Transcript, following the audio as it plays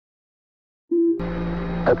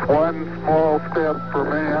It's one small step for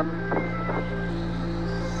man,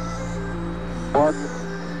 one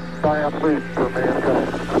giant leap for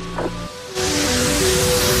mankind.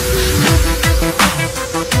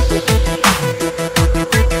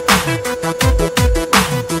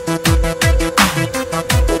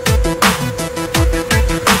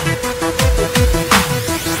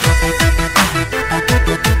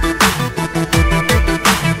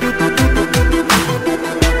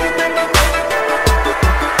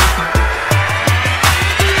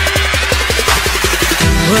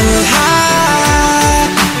 Well, I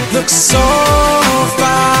look so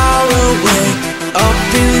far away,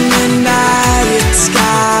 up in the night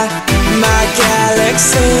sky, my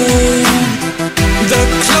galaxy, the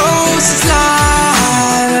closest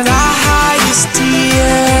line, our highest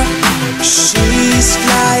tier. She's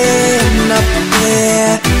flying up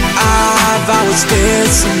there, I've always been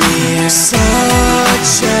so near.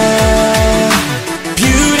 Such a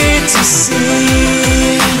beauty to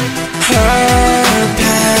see her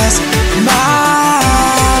pass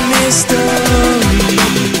my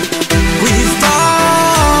mystery. We've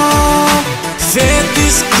all felt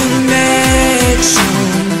this connection.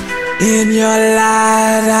 In your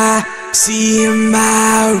light I see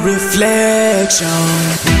my reflection.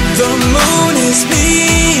 The moon is me.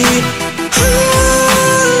 Ooh,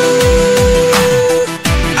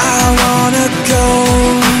 I wanna go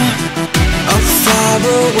far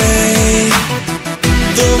away.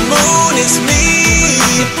 The moon is me.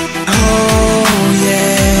 Oh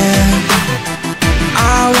yeah,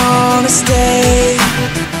 I wanna stay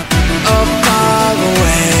far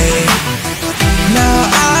away. Now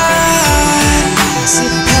I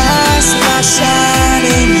see past my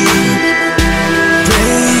shining you,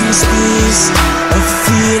 brings peace, a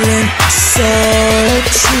feeling so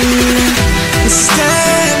true.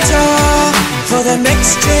 Stand tall for the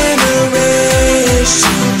next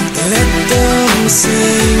generation. Let them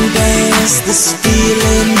sing, dance, this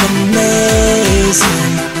feeling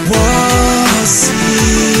amazing. What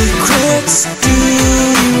secrets do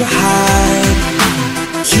you hide?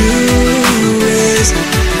 You raise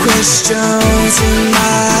questions in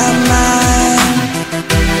my mind.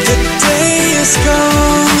 The day is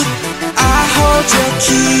gone, I hold your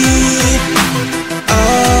key.